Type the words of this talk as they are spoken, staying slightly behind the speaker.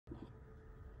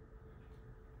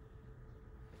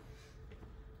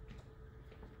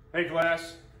Hey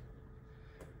class,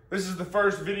 this is the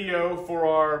first video for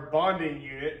our bonding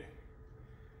unit.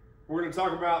 We're going to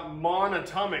talk about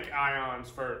monatomic ions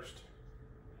first.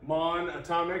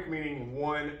 Monatomic meaning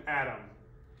one atom.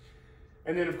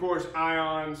 And then of course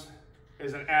ions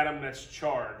is an atom that's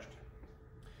charged.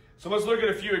 So let's look at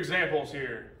a few examples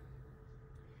here.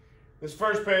 This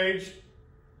first page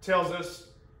tells us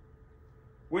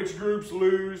which groups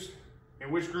lose and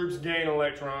which groups gain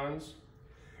electrons.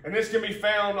 And this can be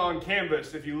found on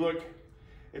Canvas. If you look,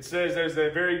 it says there's a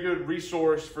very good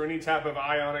resource for any type of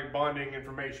ionic bonding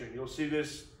information. You'll see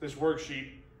this worksheet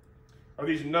or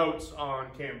these notes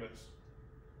on Canvas.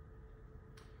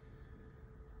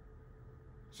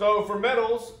 So for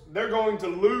metals, they're going to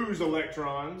lose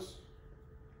electrons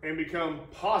and become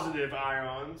positive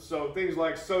ions. So things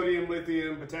like sodium,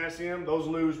 lithium, potassium, those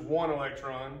lose one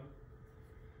electron.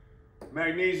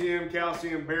 Magnesium,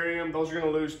 calcium, barium, those are going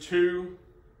to lose two.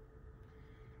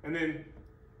 And then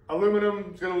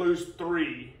aluminum is going to lose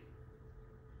 3.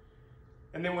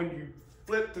 And then when you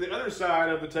flip to the other side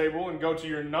of the table and go to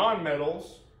your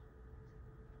non-metals,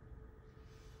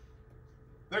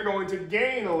 they're going to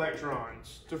gain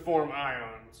electrons to form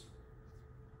ions.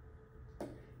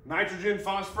 Nitrogen,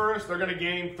 phosphorus, they're going to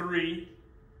gain 3.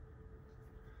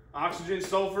 Oxygen,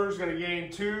 sulfur is going to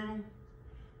gain 2.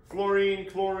 Fluorine,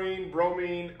 chlorine,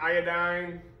 bromine,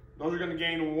 iodine, those are going to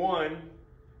gain 1.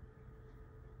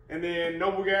 And then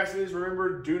noble gases,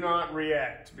 remember, do not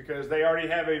react because they already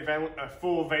have a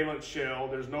full valence shell.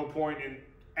 There's no point in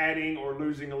adding or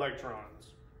losing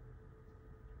electrons.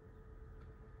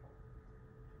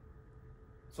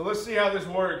 So let's see how this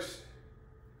works.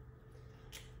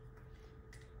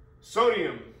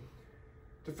 Sodium.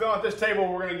 To fill out this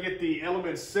table, we're going to get the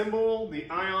element symbol, the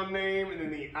ion name, and then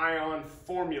the ion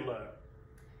formula.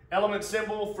 Element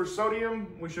symbol for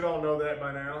sodium, we should all know that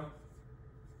by now.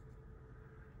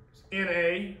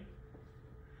 Na.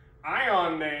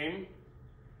 Ion name,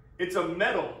 it's a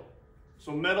metal.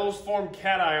 So metals form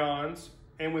cations,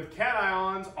 and with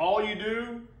cations, all you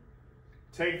do,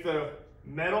 take the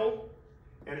metal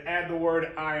and add the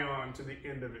word ion to the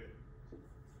end of it.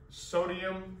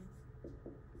 Sodium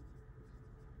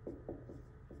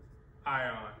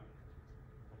ion.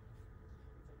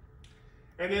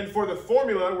 And then for the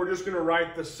formula, we're just going to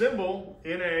write the symbol,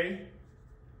 Na,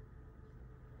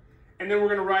 and then we're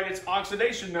going to write its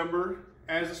oxidation number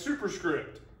as a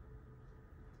superscript.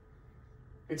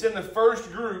 It's in the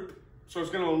first group, so it's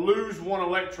going to lose 1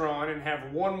 electron and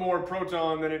have 1 more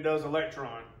proton than it does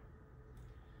electron.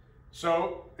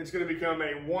 So it's going to become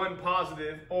a 1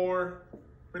 positive, or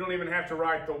we don't even have to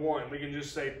write the 1. We can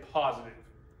just say positive.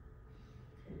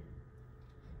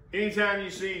 Anytime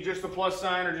you see just a plus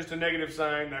sign or just a negative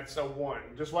sign, that's a 1.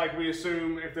 Just like we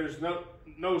assume if there's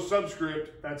no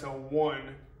subscript, that's a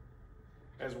 1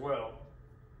 as well.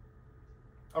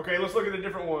 Okay, let's look at a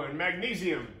different one.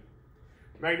 Magnesium.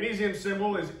 Magnesium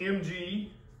symbol is Mg.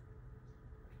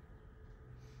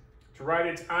 To write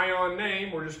its ion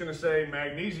name, we're just going to say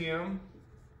magnesium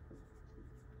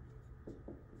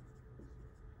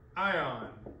ion.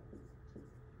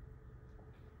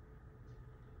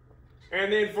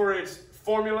 And then for its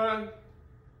formula,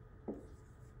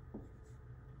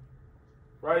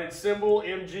 write its symbol,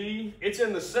 Mg. It's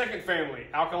in the second family,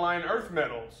 alkaline earth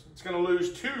metals. It's going to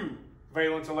lose 2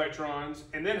 valence electrons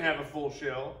and then have a full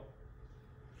shell.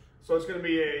 So it's going to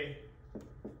be a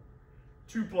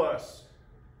 2+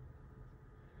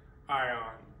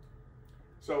 ion.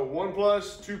 So 1+,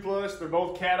 2+, they're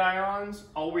both cations.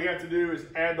 All we have to do is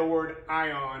add the word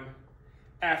ion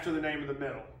after the name of the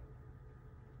metal.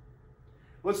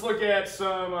 Let's look at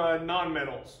some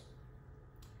non-metals.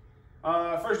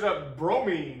 First up,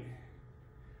 bromine.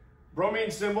 Bromine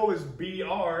symbol is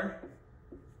Br.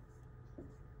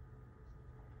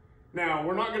 Now,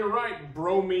 we're not going to write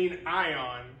bromine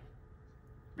ion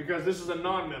because this is a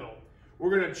non-metal.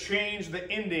 We're going to change the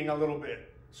ending a little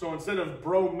bit. So instead of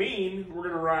bromine, we're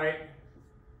going to write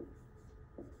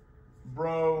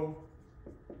bromide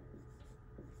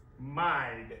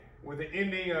with the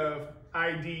ending of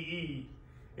IDE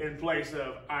in place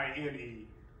of INE.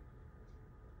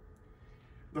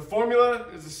 The formula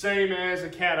is the same as a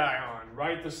cation.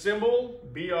 Write the symbol,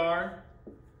 Br.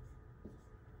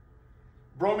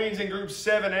 Bromine's in group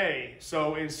 7A.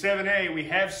 So in 7A, we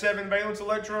have 7 valence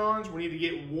electrons. We need to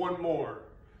get 1 more.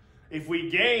 If we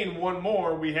gain 1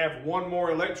 more, we have 1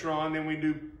 more electron than we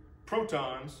do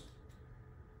protons.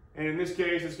 And in this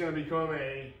case, it's going to become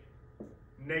a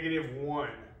 -1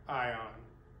 ion.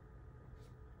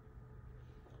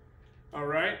 All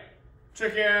right,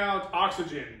 check out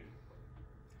oxygen.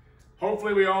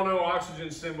 Hopefully we all know oxygen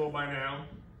symbol by now.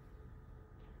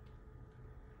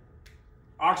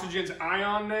 Oxygen's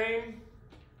ion name,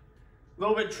 a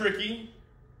little bit tricky.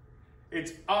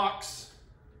 It's oxide.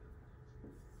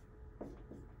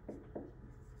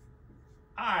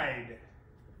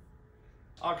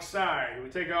 Oxide. We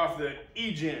take off the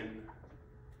egen.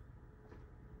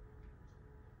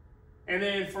 And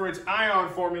then for its ion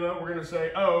formula, we're going to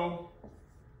say O.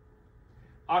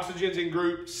 Oxygen's in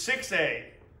group 6A.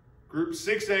 Group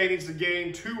 6A needs to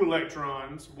gain 2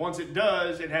 electrons. Once it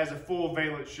does, it has a full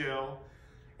valence shell,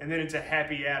 and then it's a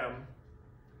happy atom.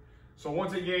 So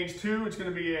once it gains 2, it's going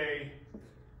to be a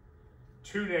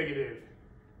 2 negative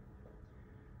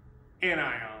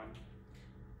anion.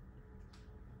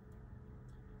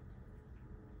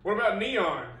 What about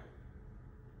neon?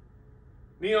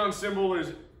 Neon symbol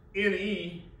is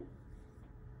Ne.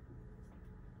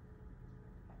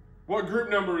 What group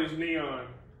number is neon?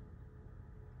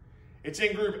 It's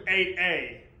in group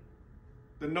 8A,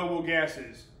 the noble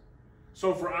gases.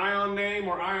 So for ion name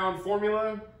or ion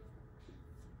formula,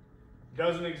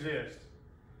 doesn't exist.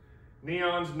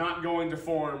 Neon's not going to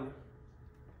form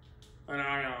an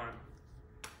ion,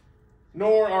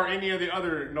 nor are any of the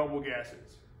other noble gases.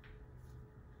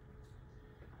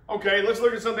 Okay, let's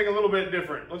look at something a little bit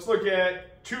different. Let's look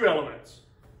at 2 elements.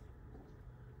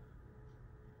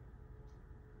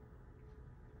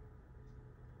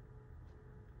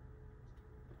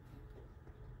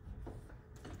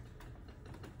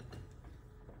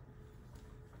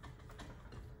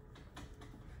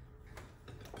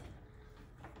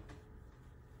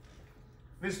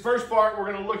 This first part, we're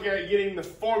going to look at getting the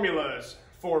formulas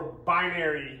for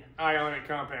binary ionic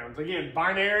compounds. Again,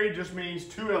 binary just means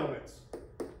 2 elements.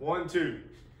 1, 2.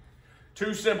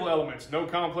 2 simple elements, no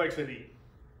complexity.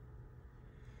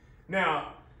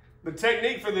 Now, the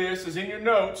technique for this is in your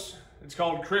notes. It's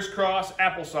called crisscross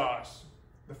applesauce.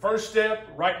 The first step,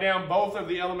 write down both of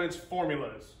the elements'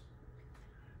 formulas.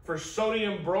 For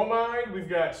sodium bromide, we've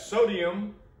got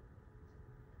sodium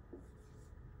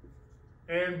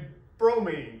and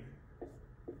bromine.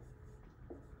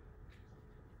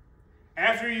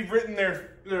 After you've written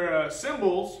their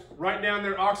symbols, write down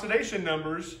their oxidation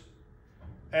numbers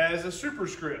as a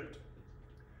superscript.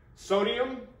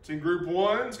 Sodium, it's in group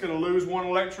 1, it's going to lose 1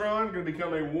 electron, going to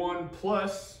become a 1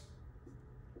 plus.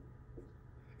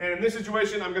 And in this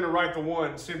situation, I'm going to write the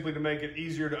 1 simply to make it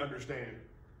easier to understand.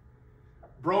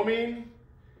 Bromine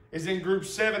is in group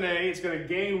 7A, it's going to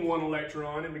gain 1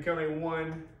 electron and become a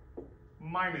 1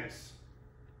 minus.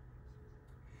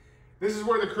 This is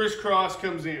where the crisscross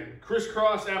comes in.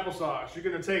 Crisscross applesauce. You're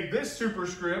going to take this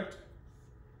superscript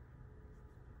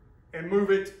and move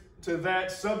it to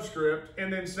that subscript,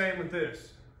 and then same with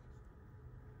this.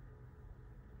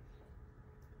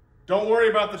 Don't worry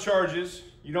about the charges.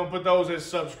 You don't put those as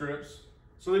subscripts.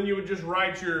 So then you would just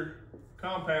write your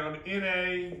compound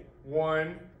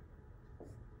Na1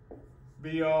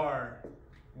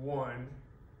 Br1.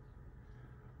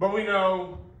 But we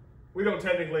know we don't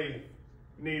technically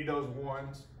need those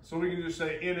 1s, so we can just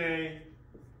say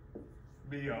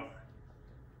NaBr.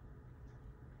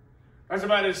 That's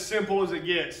about as simple as it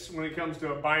gets when it comes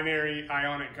to a binary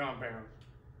ionic compound.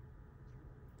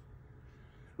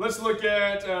 Let's look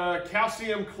at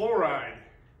calcium chloride.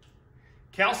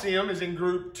 Calcium is in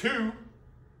group 2,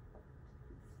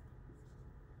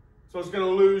 so it's going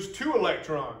to lose 2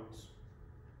 electrons.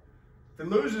 If it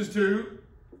loses 2,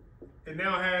 it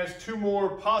now has 2 more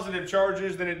positive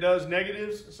charges than it does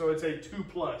negatives, so it's a 2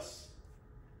 plus.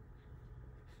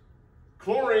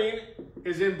 Chlorine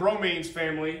is in bromine's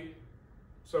family,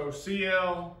 so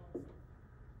Cl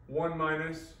 1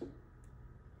 minus.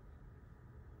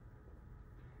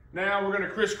 Now we're going to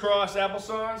crisscross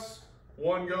applesauce.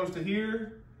 1 goes to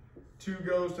here, 2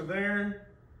 goes to there,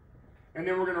 and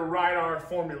then we're going to write our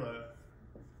formula.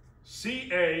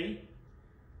 Ca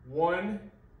 1.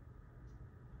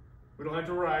 We don't have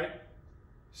to write.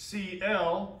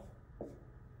 Cl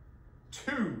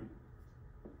 2.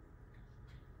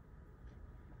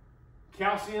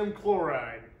 Calcium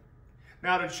chloride.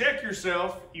 Now to check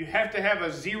yourself, you have to have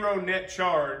a 0 net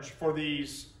charge for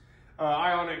these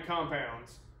ionic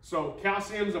compounds. So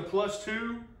calcium's a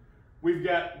 +2. We've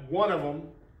got 1 of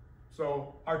them.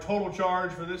 So our total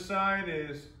charge for this side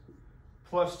is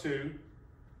 +2.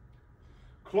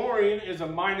 Chlorine is a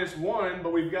 -1,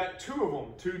 but we've got 2 of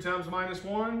them. 2 times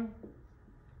 -1,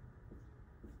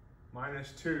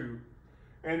 -2.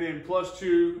 And then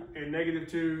 +2 and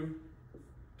 -2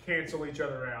 cancel each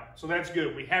other out. So that's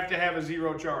good. We have to have a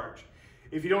 0 charge.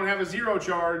 If you don't have a 0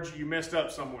 charge, you messed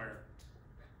up somewhere.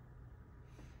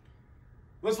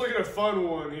 Let's look at a fun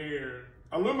one here.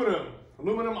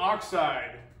 Aluminum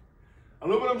oxide.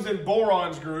 Aluminum's in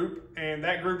boron's group, and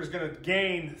that group is going to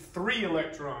gain 3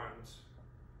 electrons.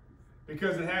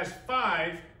 because it has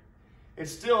 5,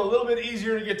 it's still a little bit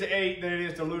easier to get to 8 than it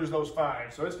is to lose those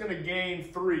 5. So it's going to gain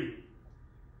 3.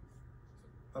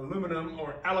 Aluminum,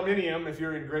 or aluminium if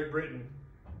you're in Great Britain.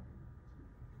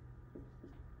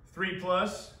 3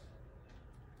 plus.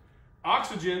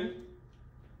 Oxygen,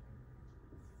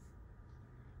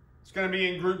 it's going to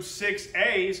be in group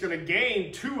 6A. It's going to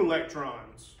gain 2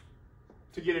 electrons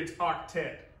to get its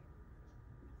octet.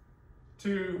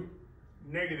 2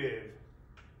 negative.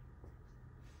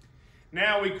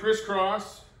 Now we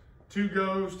crisscross. 2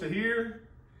 goes to here,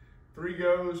 3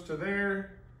 goes to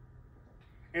there.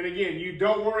 And again, you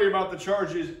don't worry about the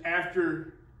charges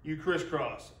after you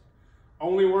crisscross.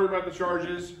 Only worry about the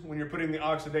charges when you're putting the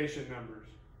oxidation numbers.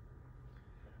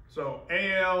 So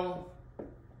Al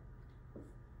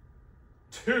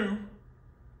 2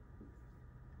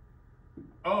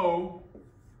 O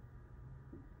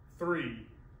 3.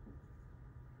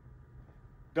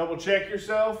 Double check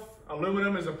yourself.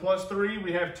 Aluminum is a +3.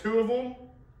 We have 2 of them.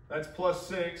 That's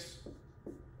 +6.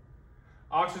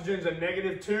 Oxygen's a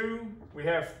 -2. We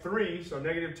have 3. So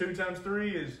 -2 times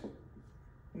 3 is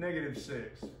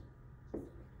 -6.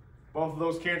 Both of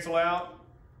those cancel out.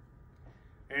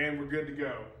 And we're good to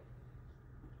go.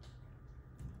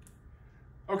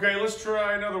 Okay, let's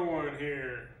try another one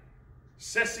here.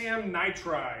 Cesium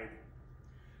nitride.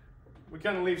 We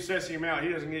kind of leave cesium out. He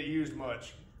doesn't get used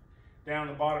much. Down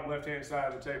the bottom left-hand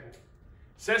side of the table.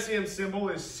 Cesium symbol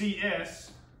is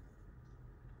CS.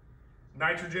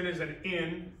 Nitrogen is an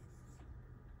N.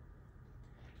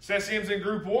 Cesium's in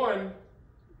group 1,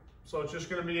 so it's just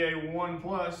going to be a 1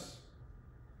 plus.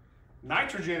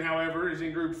 Nitrogen, however, is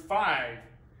in group 5.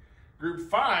 Group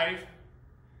 5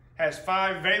 has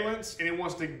 5 valence and it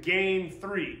wants to gain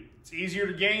 3. It's easier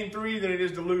to gain 3 than it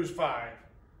is to lose 5.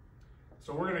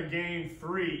 So we're going to gain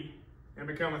 3 and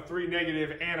become a 3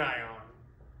 negative anion.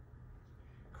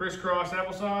 Crisscross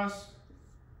applesauce.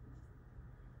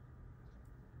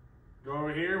 Go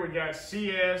over here, we got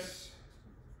CS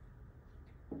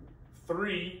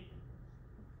 3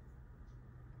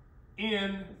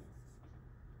 N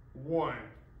 1.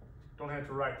 Don't have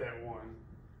to write that 1.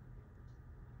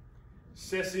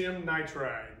 Cesium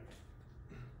nitride.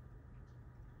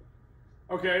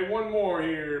 Okay, one more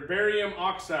here. Barium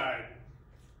oxide.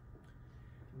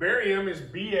 Barium is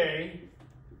Ba.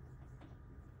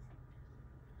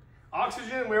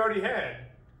 Oxygen we already had.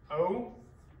 O,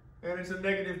 and it's a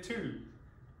 -2.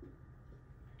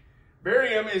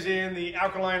 Barium is in the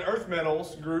alkaline earth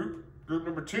metals group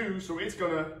number 2, so it's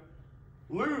going to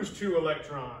lose 2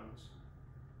 electrons.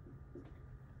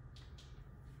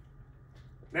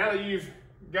 Now that you've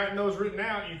gotten those written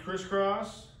out, you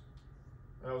crisscross.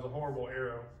 That was a horrible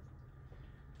arrow.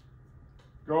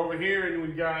 Go over here and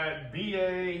we've got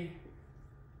Ba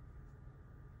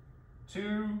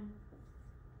 2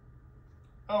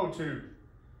 O2.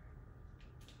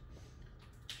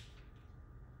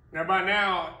 Now by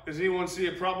now, does anyone see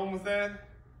a problem with that?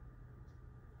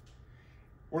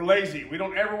 We're lazy. We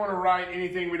don't ever want to write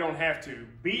anything we don't have to.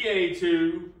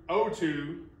 Ba2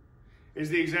 O2 is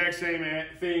the exact same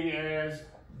thing as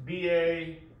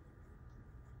BaO.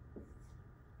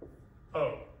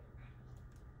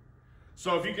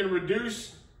 So if you can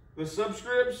reduce the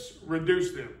subscripts,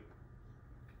 reduce them.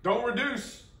 Don't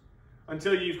reduce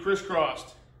until you've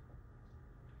crisscrossed.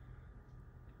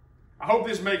 I hope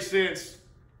this makes sense.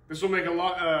 This will make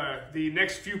the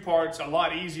next few parts a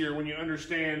lot easier when you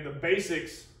understand the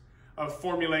basics of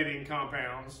formulating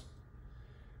compounds.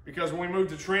 Because when we move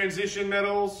to transition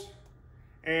metals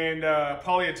and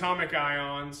polyatomic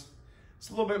ions, it's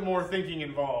a little bit more thinking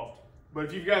involved. But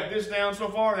if you've got this down so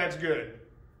far, that's good.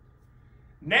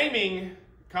 Naming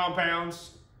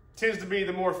compounds tends to be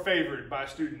the more favored by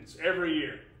students every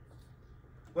year.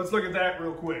 Let's look at that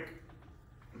real quick.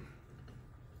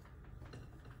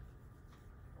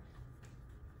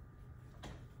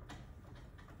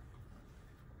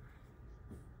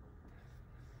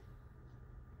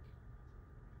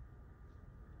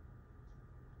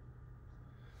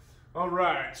 All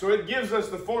right, so it gives us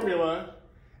the formula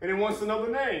and it wants to know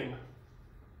the name.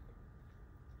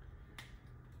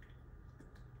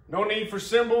 No need for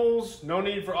symbols, no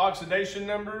need for oxidation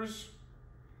numbers.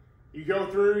 You go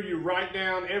through, you write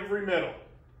down every metal,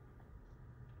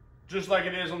 just like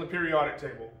it is on the periodic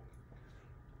table.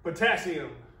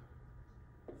 Potassium.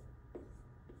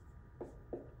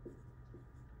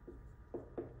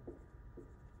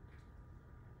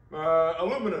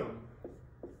 Aluminum.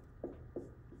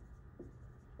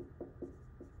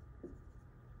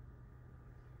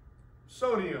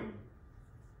 Sodium.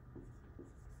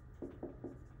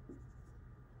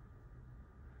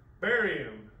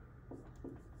 Barium.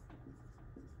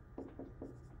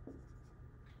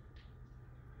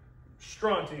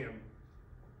 strontium.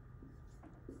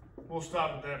 We'll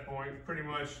stop at that point, pretty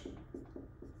much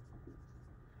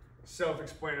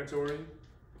self-explanatory.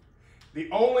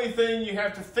 The only thing you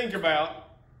have to think about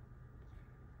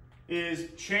is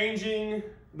changing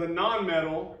the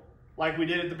nonmetal, like we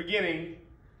did at the beginning,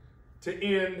 to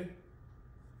end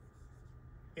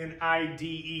in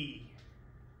IDE.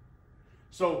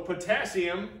 So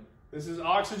potassium, this is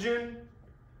oxygen,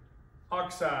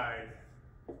 oxide.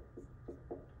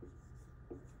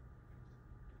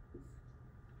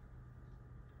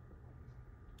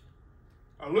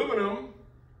 Aluminum,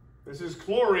 this is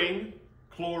chlorine.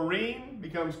 Chlorine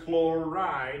becomes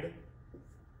chloride.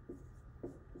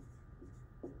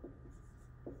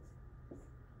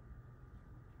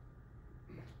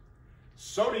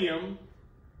 Sodium,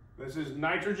 this is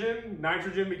nitrogen.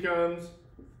 Nitrogen becomes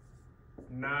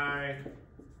nitride.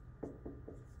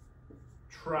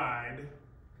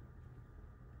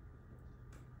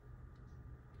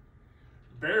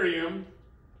 Barium,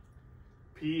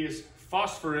 P is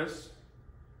phosphorus.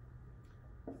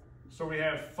 So we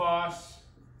have phosphide.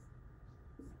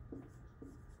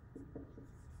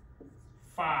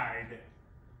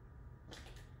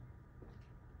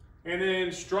 And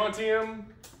then strontium,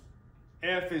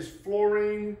 F is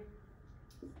fluorine.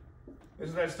 This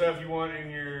is that stuff you want in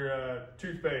your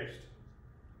toothpaste.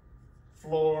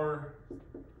 Fluoride.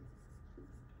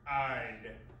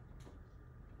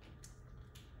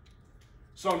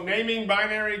 So naming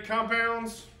binary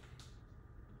compounds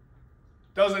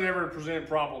doesn't ever present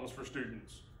problems for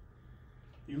students.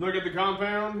 You look at the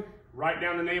compound, write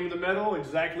down the name of the metal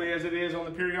exactly as it is on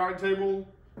the periodic table,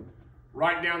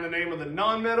 write down the name of the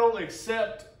nonmetal,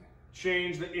 except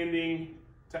change the ending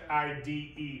to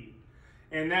IDE.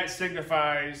 And that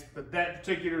signifies that that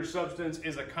particular substance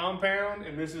is a compound,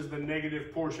 and this is the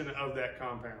negative portion of that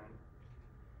compound.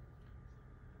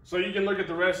 So you can look at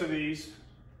the rest of these.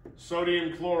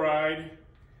 Sodium chloride,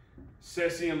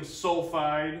 cesium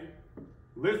sulfide,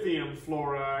 lithium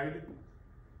fluoride,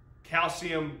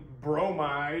 calcium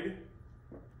bromide,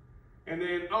 and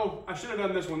then, oh, I should have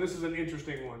done this one. This is an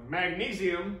interesting one.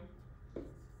 Magnesium,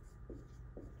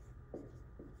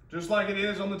 just like it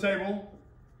is on the table.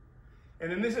 And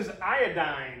then this is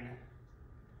iodine.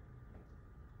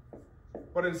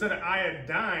 But instead of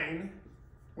iodine,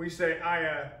 we say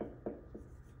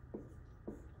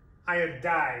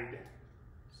iodide.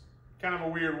 Kind of a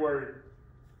weird word.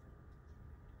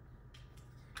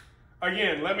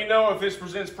 Again, let me know if this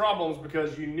presents problems,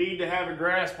 because you need to have a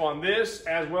grasp on this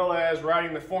as well as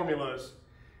writing the formulas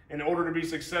in order to be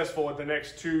successful at the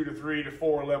next 2 to 3 to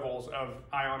 4 levels of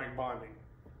ionic bonding.